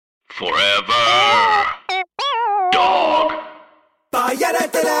Forever. Dog.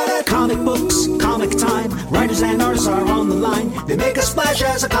 Comic books, comic time. Writers and artists are on the line. They make a splash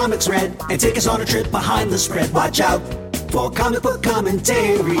as a comic's read and take us on a trip behind the spread. Watch out for comic book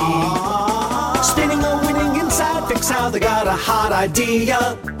commentary. Spinning or winning inside, fix how they got a hot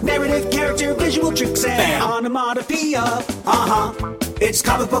idea. Narrative, character, visual tricks, and onomatopoeia. It's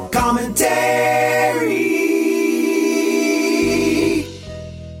comic book commentary.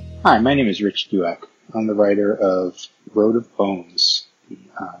 Hi, my name is Rich Dueck. I'm the writer of Road of Bones, the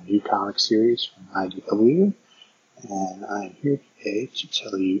new comic series from IDW, and I'm here today to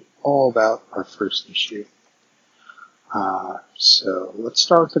tell you all about our first issue. So let's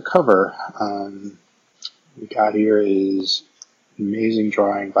start with the cover. We got here is an amazing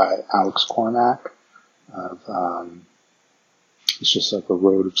drawing by Alex Cormack of it's just like a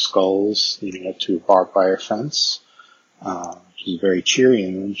road of skulls leading up to a barbed wire fence, which is a very cheery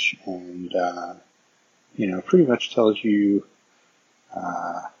image, and pretty much tells you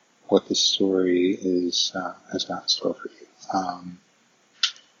what the story is has got in store for you.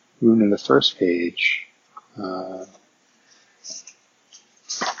 Moving to the first page,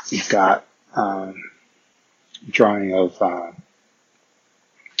 you've got a drawing of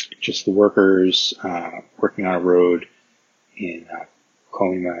just the workers working on a road in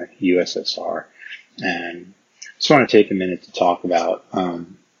Kolyma, USSR, and just want to take a minute to talk about the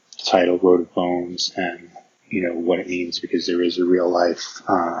title Road of Bones and what it means, because there is a real life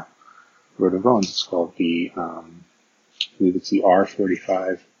Road of Bones. It's called I believe it's the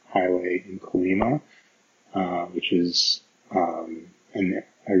R45 highway in Kolyma, which is in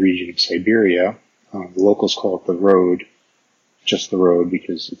a region of Siberia. The locals call it the road, just the road,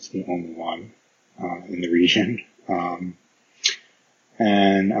 because it's the only one in the region.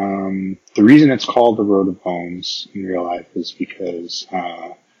 And the reason it's called the Road of Bones in real life is because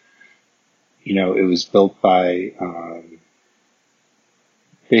it was built by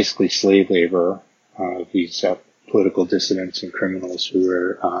basically slave labor, these political dissidents and criminals who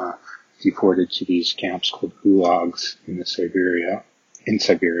were deported to these camps called gulags in Siberia.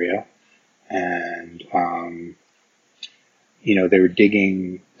 And they were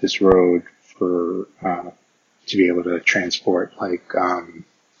digging this road for to be able to transport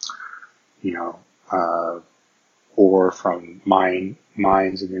ore from mines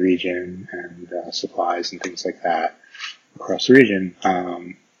in the region and supplies and things like that across the region.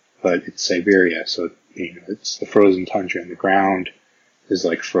 But it's Siberia, so it's the frozen tundra, and the ground is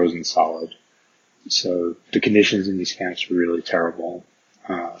like frozen solid. So the conditions in these camps were really terrible.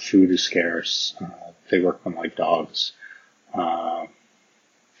 Food is scarce. They work them like dogs. And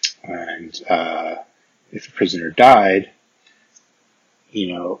if a prisoner died,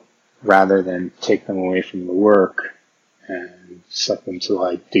 rather than take them away from the work and set them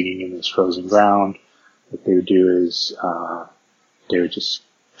to digging in this frozen ground, what they would do is they would just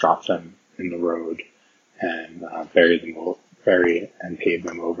drop them in the road and bury and pave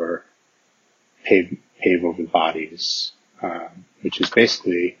over the bodies, which is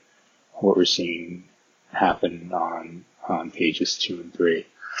basically what we're seeing happen on pages 2 and 3.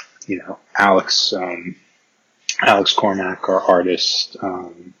 Alex Cormack, our artist,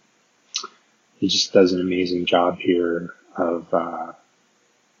 he just does an amazing job here of,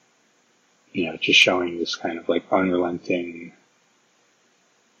 just showing this kind of unrelenting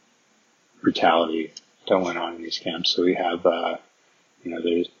brutality that went on in these camps. So we have,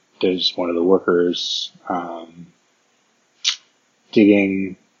 there's one of the workers,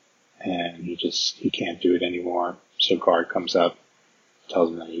 digging, and he can't do it anymore. So a guard comes up,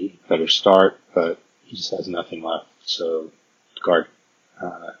 tells him that he better start, but he just has nothing left. So the guard,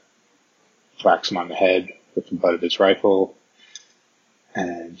 whacks him on the head with the butt of his rifle,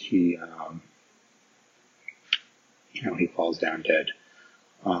 and he falls down dead.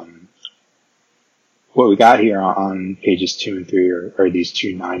 What we got here on pages 2 and 3 are these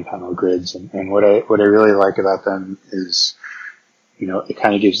 2 9-panel grids, and what I really like about them is, it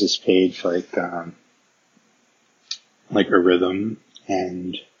kind of gives this page like a rhythm,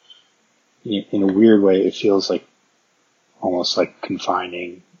 and in a weird way, it feels almost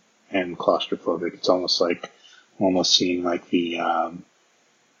confining and claustrophobic. It's almost seeing the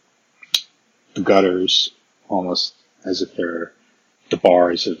gutters, almost as if they're the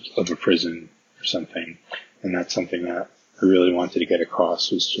bars of a prison or something. And that's something that I really wanted to get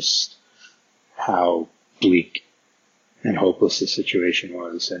across, was just how bleak and hopeless the situation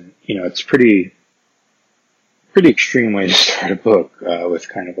was. And, it's pretty extreme way to start a book, with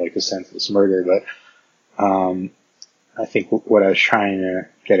kind of a senseless murder. But, I think what I was trying to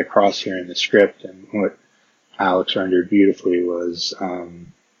get across here in the script, and what Alex rendered beautifully, was,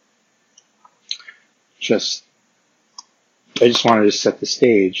 I just wanted to set the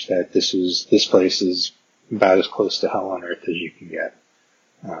stage that this place is about as close to hell on earth as you can get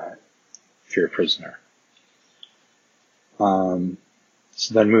if you're a prisoner.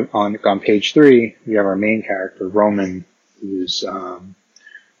 So then move on page 3, we have our main character, Roman, who's,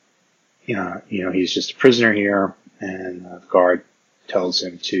 he's just a prisoner here, and the guard tells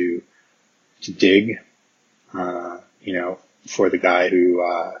him to dig, for the guy who,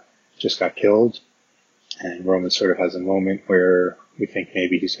 just got killed. And Roman sort of has a moment where we think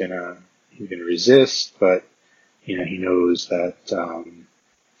maybe he's gonna resist, but, he knows that,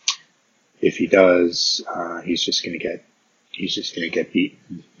 if he does, he's just gonna get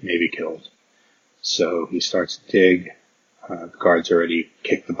beaten, maybe killed. So he starts to dig. The guards already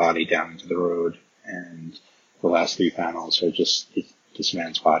kicked the body down into the road, and the last 3 panels are just this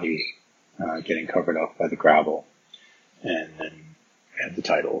man's body getting covered up by the gravel, and then have the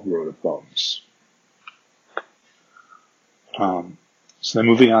title Road of Bones. So then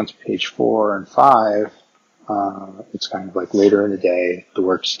moving on to page 4 and 5, it's kind of like later in the day, the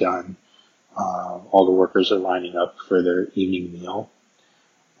work's done. All the workers are lining up for their evening meal,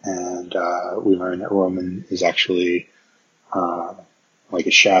 and we learn that Roman is actually like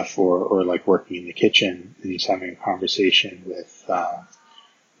a chef or like working in the kitchen, and he's having a conversation with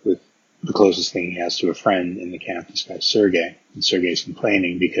the closest thing he has to a friend in the camp, this guy Sergei. And Sergei's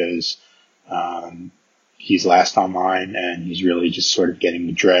complaining because he's last online and he's really just sort of getting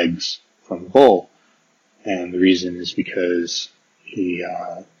the dregs from the bowl. And the reason is because he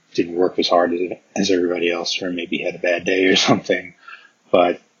didn't work as hard as everybody else, or maybe had a bad day or something.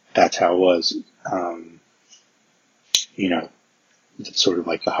 But that's how it was. It's sort of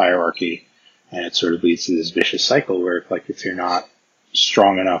like the hierarchy, and it sort of leads to this vicious cycle where if you're not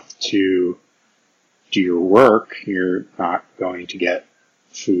strong enough to do your work, you're not going to get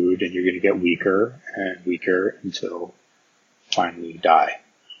food, and you're going to get weaker and weaker until finally you die.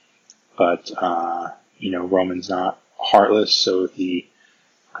 But, Roman's not heartless, so he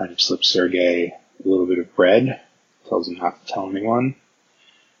kind of slips Sergei a little bit of bread, tells him not to tell anyone.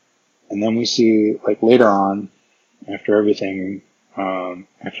 And then we see, later on, after everyone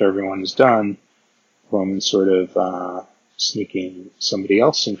is done, Roman's sort of sneaking somebody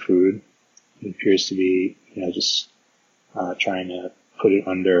else some food. He appears to be, just trying to put it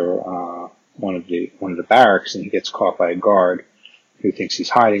under one of the barracks, and he gets caught by a guard who thinks he's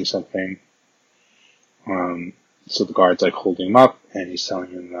hiding something. So the guard's holding him up, and he's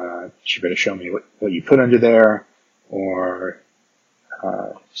telling him, you better show me what you put under there, or he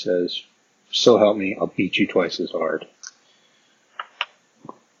says, so help me, I'll beat you twice as hard.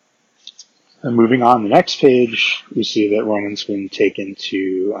 And moving on the next page, we see that Roman's been taken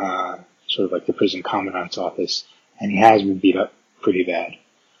to sort of the prison commandant's office, and he has been beat up pretty bad.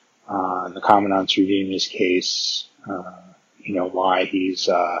 The commandant's reviewing his case, why he's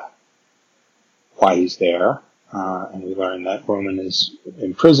there, and we learn that Roman is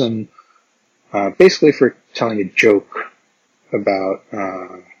in prison, basically for telling a joke about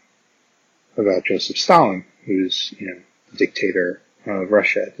Joseph Stalin, who's, the dictator of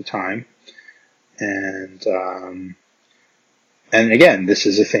Russia at the time. And again, this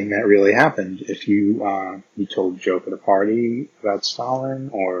is a thing that really happened. If you told a joke at a party about Stalin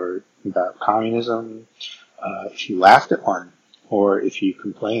or about communism, if you laughed at one, or if you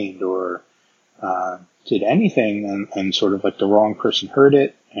complained or did anything and sort of the wrong person heard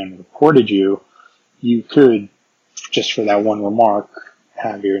it and reported you, you could, just for that one remark,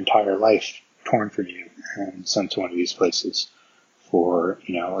 have your entire life torn from you and sent to one of these places for,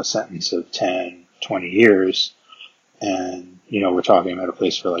 a sentence of 10, 20 years. And, we're talking about a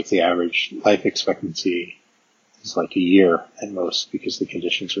place where the average life expectancy is a year at most, because the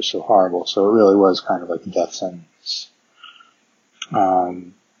conditions were so horrible. So it really was kind of a death sentence.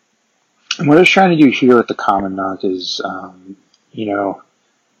 And what I was trying to do here at the Commandant is, I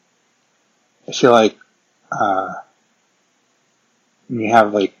feel when you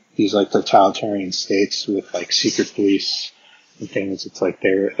have these totalitarian states with secret police and things, it's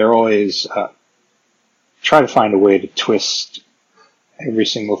they're always try to find a way to twist every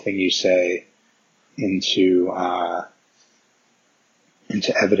single thing you say into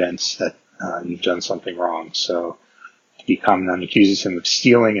evidence that you've done something wrong. So the Commandant accuses him of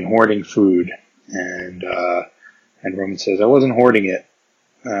stealing and hoarding food, and Roman says, I wasn't hoarding it,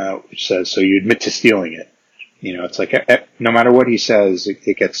 which says, so you admit to stealing it. It's no matter what he says,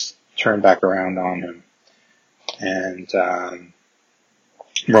 it gets turned back around on him. And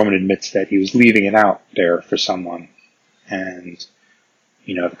Roman admits that he was leaving it out there for someone. And,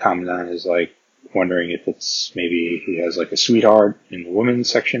 the Commandant is wondering if it's maybe he has a sweetheart in the women's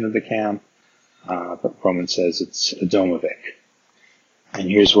section of the camp, but Roman says it's a Domovic. And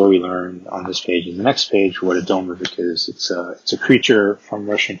here's where we learn on this page and the next page what a Domovic is. It's a creature from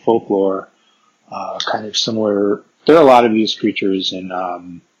Russian folklore, kind of similar. There are a lot of these creatures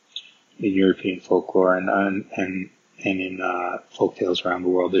in European folklore and in folk tales around the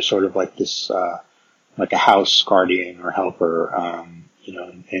world. They're sort of like this, like a house guardian or helper.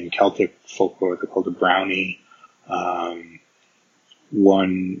 In Celtic folklore, they're called a brownie.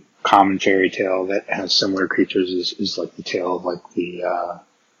 One common fairy tale that has similar creatures is like the tale of like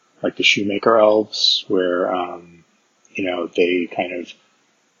the shoemaker elves, where they kind of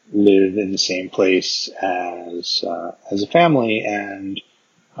live in the same place as a family. And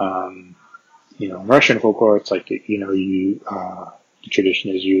in Russian folklore, it's like the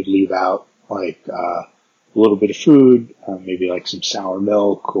tradition is you would leave out like a little bit of food, maybe like some sour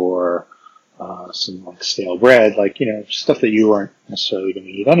milk or some like stale bread, stuff that you weren't necessarily going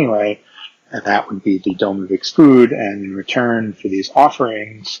to eat anyway, and that would be the Domovic's food. And in return for these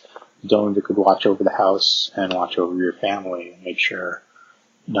offerings, the Domovic would watch over the house and watch over your family and make sure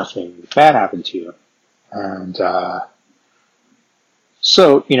nothing bad happened to you. And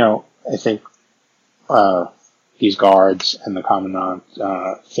so I think these guards and the commandant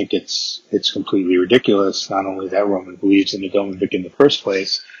think it's completely ridiculous. Not only that Roman believes in the Domovic in the first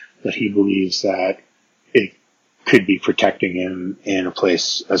place, but he believes that it could be protecting him in a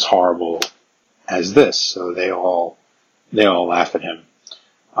place as horrible as this. So they all laugh at him.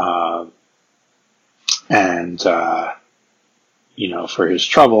 For his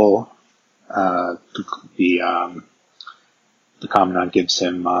trouble, the commandant gives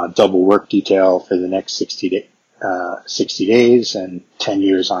him double work detail for the next 60 days and 10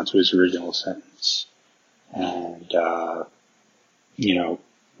 years onto his original sentence. And,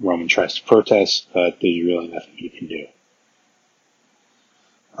 Roman tries to protest, but there's really nothing he can do.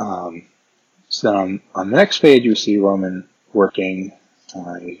 So then on the next page, you see Roman working.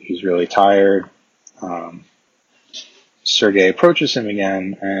 He's really tired. Sergei approaches him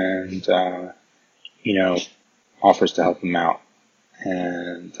again and, offers to help him out.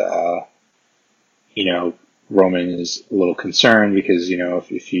 And, Roman is a little concerned because,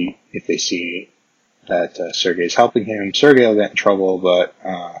 if they see that Sergei's helping him, Sergei will get in trouble, but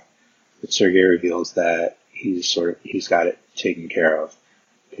Sergei reveals that he's got it taken care of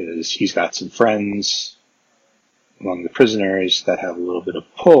because he's got some friends among the prisoners that have a little bit of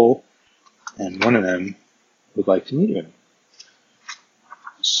pull, and one of them would like to meet him.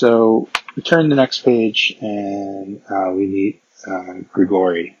 So we turn to the next page and we meet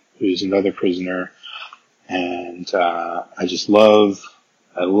Grigori, who's another prisoner, and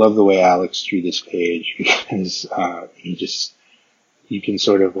I love the way Alex drew this page because you can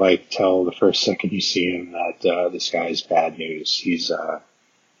sort of like tell the first second you see him that this guy's bad news. He's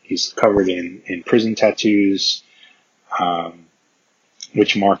covered in prison tattoos,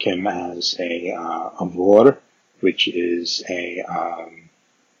 which mark him as a vor, which is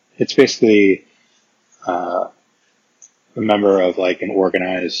it's basically a member of like an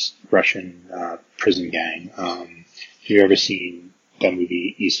organized Russian prison gang. Have you ever seen the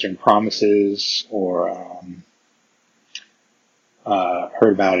movie Eastern Promises or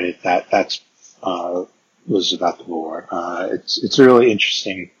heard about it? That's was about the war. It's a really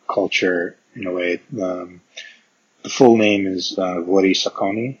interesting culture in a way. The full name is Vori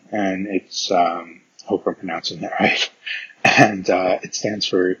Sakoni, and it's I hope I'm pronouncing that right. And it stands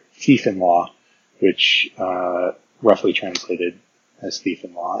for thief-in-law, which roughly translated as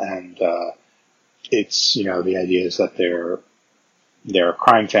thief-in-law. And it's the idea is that they're a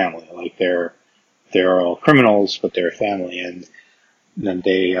crime family, like they're all criminals, but they're a family, and then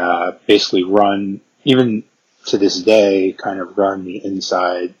they basically run, even to this day, kind of run the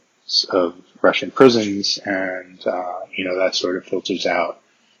insides of Russian prisons, and that sort of filters out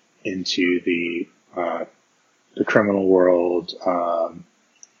into the criminal world,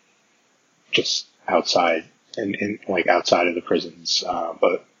 just outside and like outside of the prisons,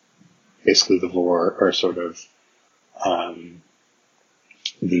 but basically the Vor are sort of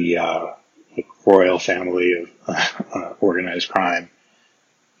the royal family of organized crime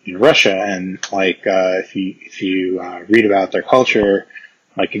in Russia. And like if you read about their culture,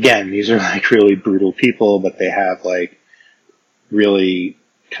 like again, these are like really brutal people, but they have like really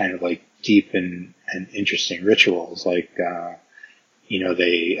kind of like deep and interesting rituals. Like they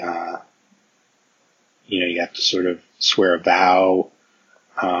you have to sort of swear a vow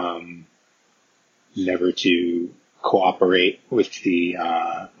never to cooperate with the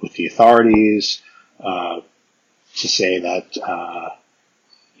authorities, to say that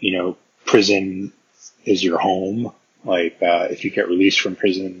prison is your home. Like if you get released from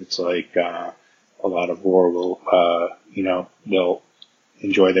prison, it's like a lot of war will, they'll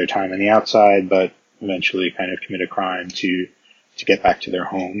enjoy their time on the outside, but eventually kind of commit a crime to get back to their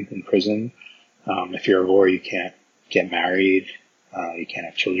home in prison. If you're a Vor, you can't get married, you can't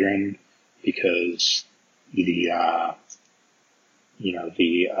have children because the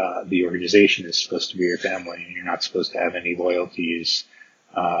organization is supposed to be your family, and you're not supposed to have any loyalties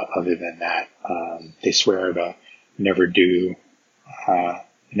other than that. They swear to never do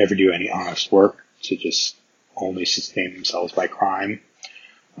any honest work, to just only sustain themselves by crime.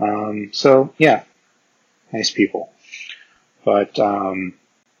 So yeah, nice people. But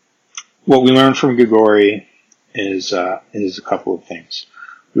what we learned from Grigori is a couple of things.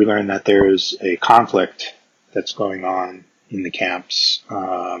 We learned that there's a conflict that's going on in the camps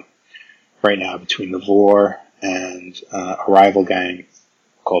right now between the Vor and a rival gang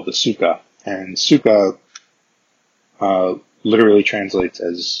called the Suka. And Suka literally translates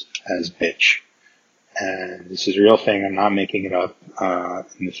as bitch. And this is a real thing. I'm not making it up.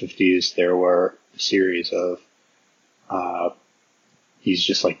 In the 50s, there were a series of these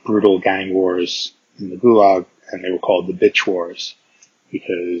just like brutal gang wars in the Gulag, and they were called the Bitch Wars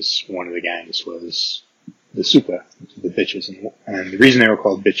because one of the gangs was the Suka, the bitches. And the reason they were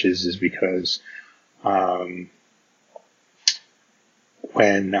called bitches is because when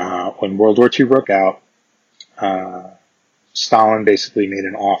World War II broke out, Stalin basically made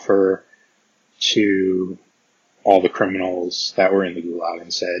an offer to all the criminals that were in the Gulag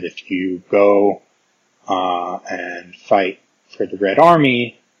and said, if you go and fight for the Red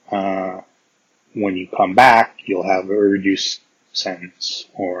Army, when you come back, you'll have a reduced sentence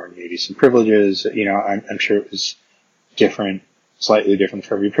or maybe some privileges. I'm sure it was slightly different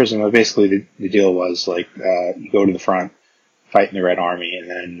for every prison, but basically the deal was like, you go to the front, fight in the Red Army, and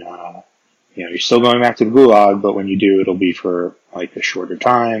then, you're still going back to the Gulag, but when you do, it'll be for like a shorter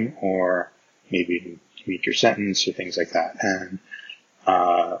time or maybe to meet your sentence or things like that. And,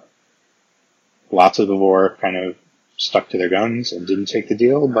 lots of the Vor kind of stuck to their guns and didn't take the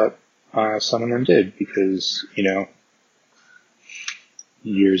deal, but, some of them did because,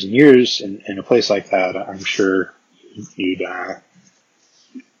 years and years in a place like that, I'm sure you'd,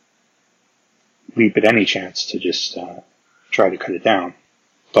 leap at any chance to just, try to cut it down.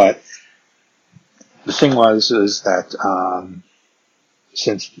 But the thing is that,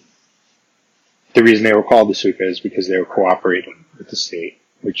 since the reason they were called the Suka is because they were cooperating with the state,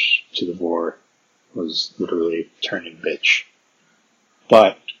 which to the Vor was literally turning bitch.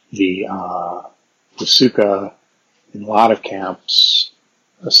 But the Suka in a lot of camps,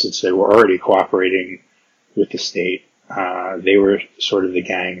 since they were already cooperating with the state, they were sort of the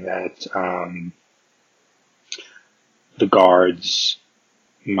gang that the guards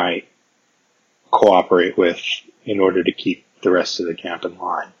might cooperate with in order to keep the rest of the camp in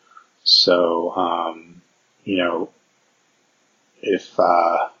line. So, if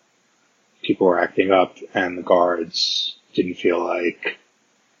people were acting up and the guards didn't feel like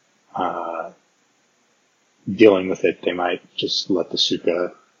dealing with it, they might just let the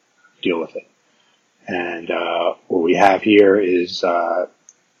Suka deal with it. And what we have here is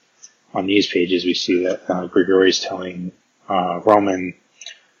on these pages we see that Grigori is telling Roman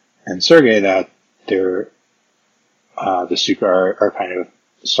and Sergei that the Suka are kind of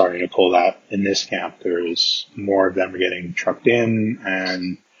starting to pull that in this camp. There's more of them getting trucked in,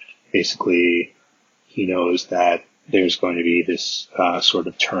 and basically he knows that there's going to be this sort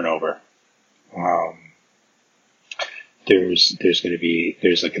of turnover. There's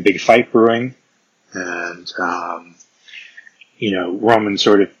like a big fight brewing, and Roman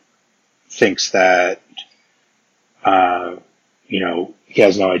sort of thinks that he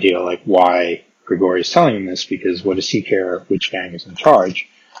has no idea like why Grigori is telling him this, because what does he care which gang is in charge?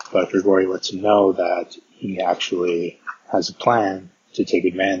 But Grigori lets him know that he actually has a plan to take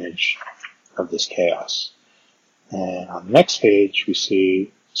advantage of this chaos. And on the next page, we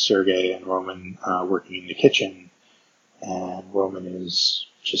see Sergei and Roman working in the kitchen, and Roman is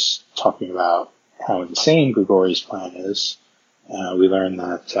just talking about how insane Grigori's plan is. We learn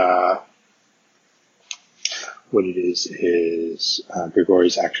that what it is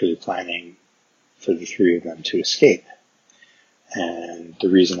Grigori's actually planning for the three of them to escape. And the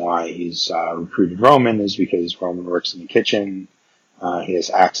reason why he's recruited Roman is because Roman works in the kitchen, he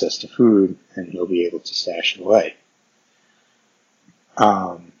has access to food, and he'll be able to stash it away.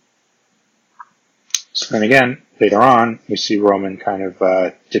 So then again, later on, we see Roman kind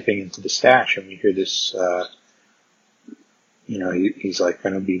of dipping into the stash, and we hear this, he's like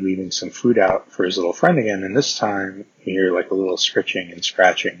going to be leaving some food out for his little friend again, and this time we hear like a little scritching and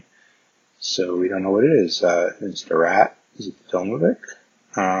scratching. So we don't know what it is. Is it a rat? Is it the Domovic?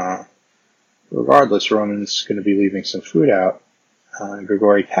 We're regardless, Roman's going to be leaving some food out.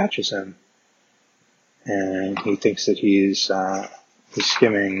 Grigori catches him, and he thinks that he's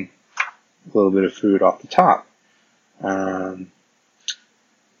skimming a little bit of food off the top. And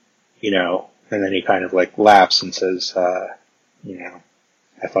then he kind of like laughs and says, I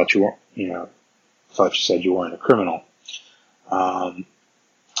thought you weren't, thought you said you weren't a criminal. But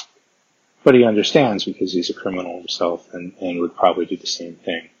he understands because he's a criminal himself and would probably do the same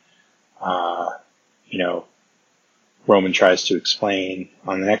thing. Roman tries to explain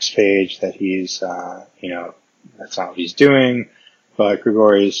on the next page that he's, that's not what he's doing. But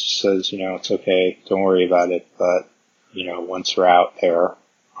Grigori says, it's okay, don't worry about it. But, once we're out there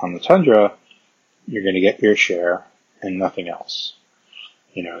on the tundra, you're going to get your share and nothing else.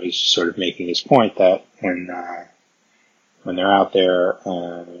 He's sort of making his point that when they're out there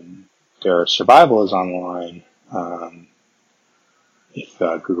and their survival is on the line, if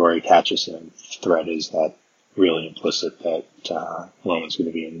Grigori catches him, the threat is that really implicit that Roman's going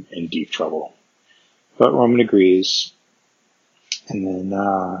to be in deep trouble. But Roman agrees, and then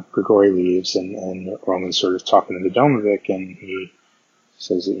Grigori leaves, and Roman's sort of talking to the Domovic, and he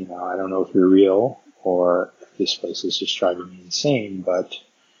says that, I don't know if you're real or if this place is just driving me insane, but,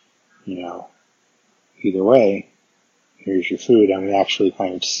 either way, here's your food. And we actually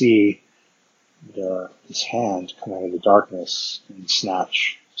kind of see his hand come out of the darkness and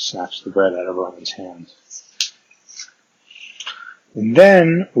snatch the bread out of Roman's hand. And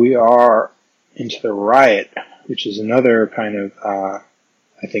then we are into the riot, which is another kind of, I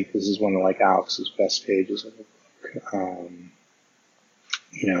think this is one of like Alex's best pages of the book.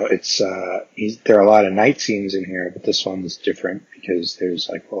 There are a lot of night scenes in here, but this one's different because there's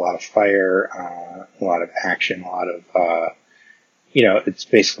like a lot of fire, a lot of action, a lot of, it's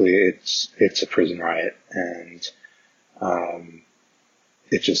basically, it's a prison riot, and,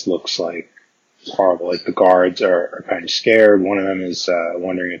 it just looks like horrible. Like the guards are kind of scared. One of them is,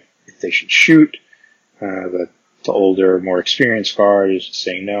 wondering if they should shoot, but the older, more experienced guard is just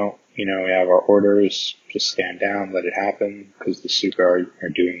saying, no, we have our orders, just stand down, let it happen, because the Suka are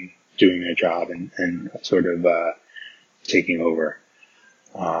doing their job and sort of, taking over.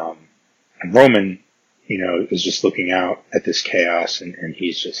 And Roman, is just looking out at this chaos, and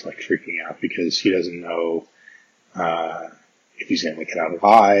he's just like freaking out because he doesn't know, if he's going to make it out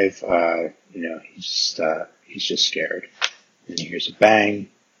alive. He's just scared. And he hears a bang,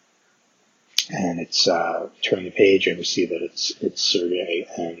 and it's, turn the page and we see that it's Sergei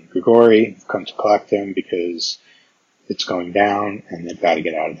and Grigori have come to collect him because it's going down and they've got to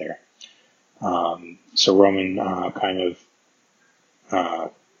get out of there. So Roman,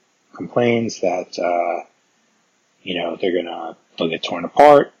 complains that, they'll get torn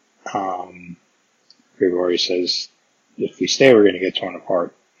apart. Grigori says, if we stay, we're going to get torn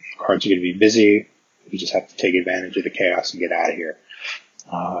apart. The guards are going to be busy. We just have to take advantage of the chaos and get out of here.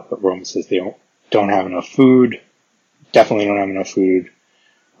 But Roman says they don't have enough food. Definitely don't have enough food.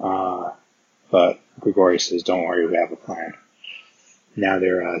 But Grigori says, don't worry, we have a plan. Now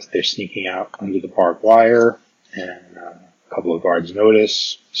they're sneaking out under the barbed wire, and a couple of guards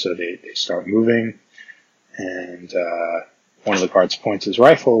notice, so they start moving. And one of the guards points his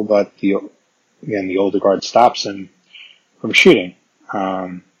rifle, but the older guard stops him from shooting.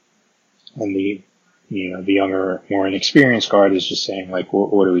 And the younger, more inexperienced guard is just saying, like,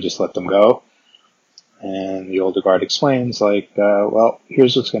 what do we just let them go? And the older guard explains, like, well,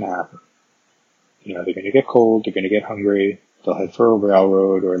 here's what's going to happen. They're going to get cold, they're going to get hungry, they'll head for a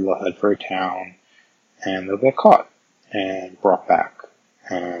railroad or they'll head for a town, and they'll get caught and brought back.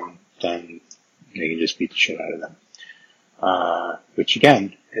 And then they can just beat the shit out of them. Which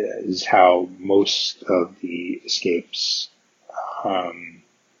again, is how most of the escapes,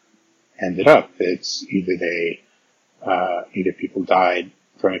 ended up. It's either people died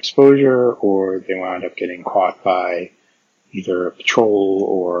from exposure or they wound up getting caught by either a patrol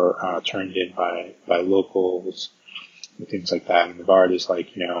or turned in by locals and things like that. And the guard is like,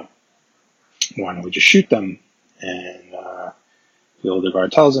 why don't we just shoot them? And the older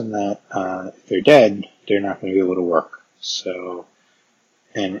guard tells him that if they're dead, they're not going to be able to work. So,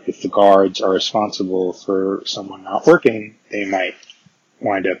 and if the guards are responsible for someone not working, they might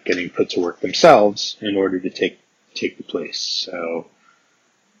wind up getting put to work themselves in order to take the place. So,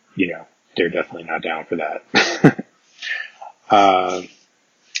 they're definitely not down for that.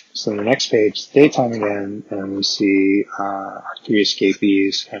 So on the next page, it's daytime again, and we see our three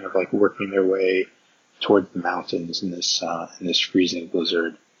escapees kind of like working their way towards the mountains in this freezing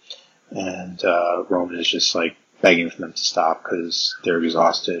blizzard. And Roman is just like begging for them to stop because they're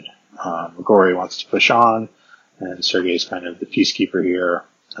exhausted. Grigori wants to push on, and Sergei's kind of the peacekeeper here.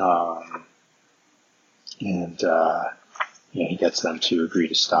 and he gets them to agree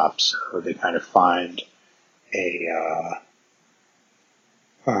to stop. So they kind of find a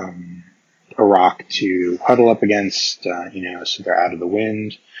rock to huddle up against, so they're out of the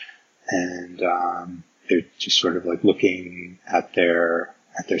wind, and they're just sort of like looking at their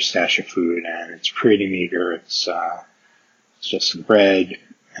stash of food, and it's pretty meager. It's just some bread,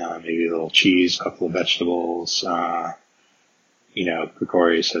 maybe a little cheese, a couple of vegetables.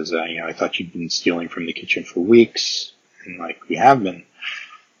 Grigori says, I thought you'd been stealing from the kitchen for weeks, and we have been.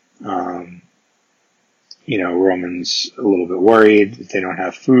 Roman's a little bit worried that they don't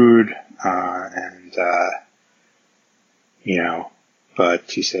have food,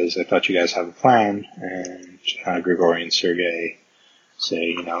 but he says, I thought you guys have a plan, and Grigori and Sergei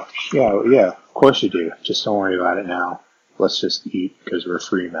say, yeah, of course you do, just don't worry about it now, let's just eat, because we're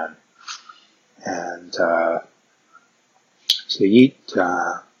free men. And so they eat, they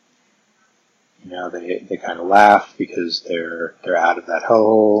kind of laugh because they're out of that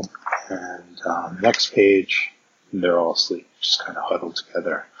hole, and next page, they're all asleep, just kind of huddled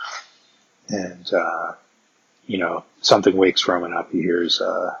together. And, something wakes Roman up. He hears,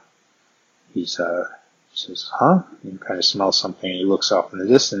 he says, huh? He kind of smells something, and he looks off in the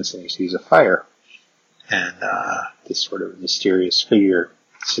distance, and he sees a fire. And this sort of mysterious figure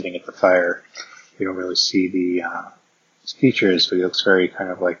sitting at the fire. You don't really see his features, but he looks very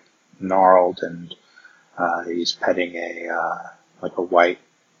kind of like gnarled, and he's petting a white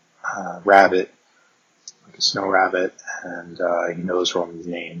rabbit, like a snow rabbit, and he knows Roman's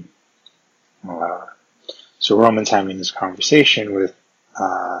name. So Roman's having this conversation with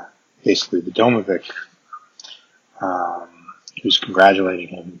basically the Domovic, who's congratulating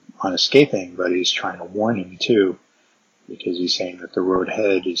him on escaping, but he's trying to warn him too, because he's saying that the road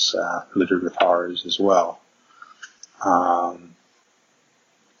ahead is littered with horrors as well.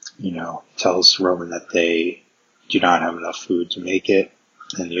 Tells Roman that they do not have enough food to make it,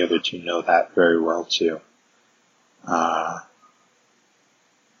 and the other two know that very well too.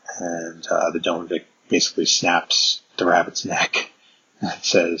 The Domovic basically snaps the rabbit's neck and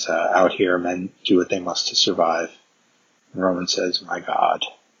says, out here men do what they must to survive. And Roman says, my God,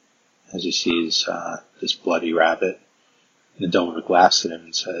 as he sees this bloody rabbit. And the Domovic laughs at him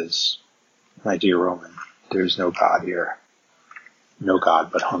and says, my dear Roman, there is no God here. No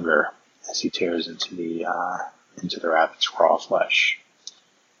God but hunger, as he tears into the rabbit's raw flesh.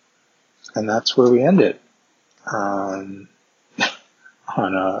 And that's where we end it. On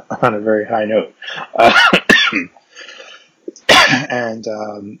a very high note. And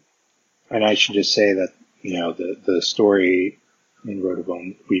I should just say that, the story in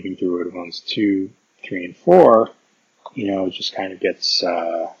Rote-Bone, weaving through Rote-Bones 2, 3, and 4, just kind of gets,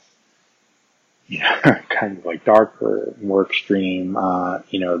 kind of like darker, more extreme.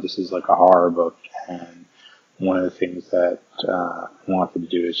 This is like a horror book, and one of the things that I wanted to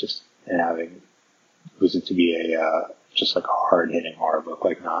do is just was it to be just like a hard-hitting horror book,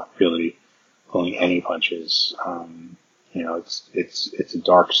 like not really pulling any punches. It's a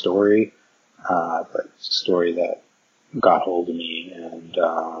dark story, but it's a story that got hold of me and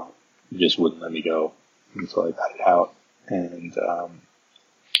just wouldn't let me go until I got it out. And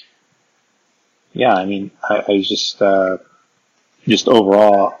I just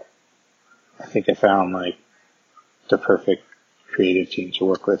overall, I think I found the perfect creative team to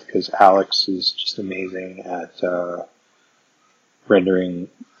work with, because Alex is just amazing at rendering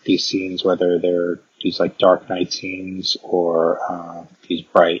these scenes, whether they're these dark night scenes or these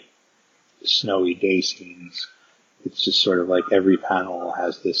bright snowy day scenes. It's just sort of like every panel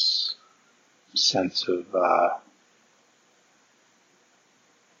has this sense of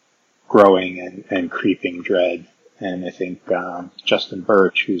growing and creeping dread. And I think Justin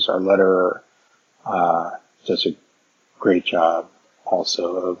Birch, who's our letterer, does a great job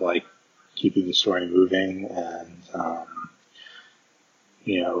also of keeping the story moving and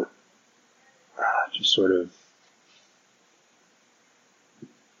just sort of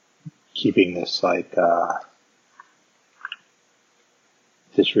keeping this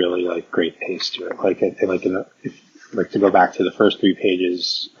this really great pace to it. To go back to the first 3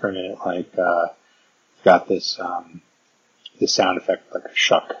 pages for a minute, got this this sound effect like a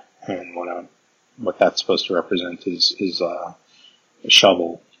shuck, and what that's supposed to represent is a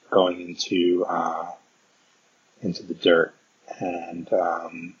shovel going into the dirt, and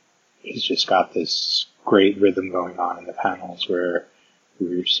he's just got this great rhythm going on in the panels where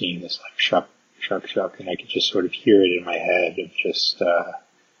we were seeing this shuck, shuck, shuck, and I could just sort of hear it in my head of just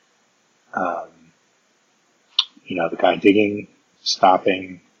the guy digging,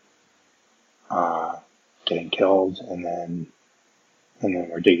 stopping, getting killed, and then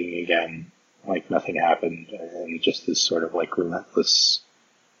we're digging again, like nothing happened, and just this sort of like relentless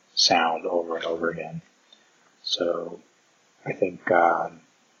sound over and over again. So I think,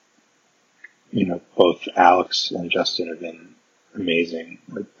 both Alex and Justin have been amazing,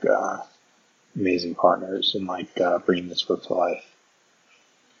 amazing partners in bringing this book to life.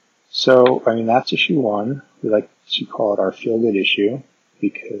 So, that's issue 1. We like to call it our feel-good issue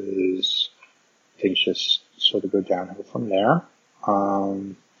because things just sort of go downhill from there.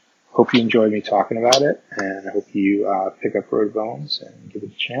 Hope you enjoyed me talking about it, and I hope you pick up Road of Bones and give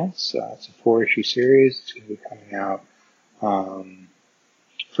it a chance. It's a 4-issue series. It's going to be coming out.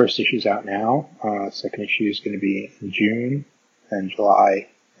 First issue's out now. Second issue is going to be in June and July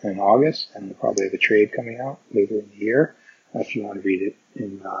and August, and we'll probably have a trade coming out later in the year if you want to read it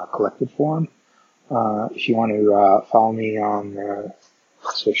in collected form. If you want to follow me on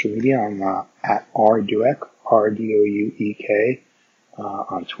social media, I'm at rduek, R-D-O-U-E-K,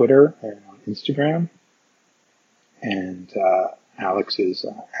 on Twitter and on Instagram. And Alex is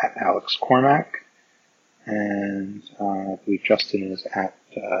at Alex Cormack. And I believe Justin is at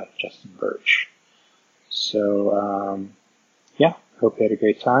Justin Birch. So, hope you had a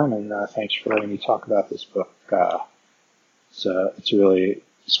great time, and thanks for letting me talk about this book. It's a really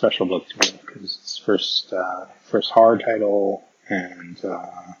special book to me because it's first horror title, and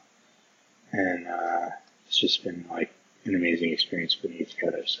it's just been like an amazing experience putting it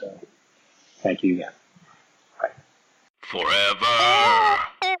together. So, thank you again. Bye. Forever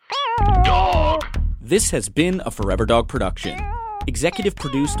Dog. This has been a Forever Dog production. Executive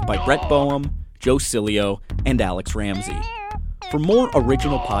produced by Brett Boehm, Joe Cilio, and Alex Ramsey. For more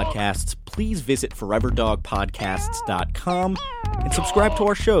original podcasts, please visit foreverdogpodcasts.com and subscribe to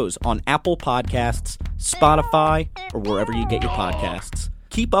our shows on Apple Podcasts, Spotify, or wherever you get your podcasts.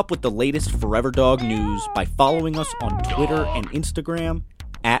 Keep up with the latest Forever Dog news by following us on Twitter and Instagram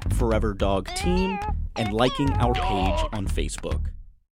at Forever Dog Team and liking our page on Facebook.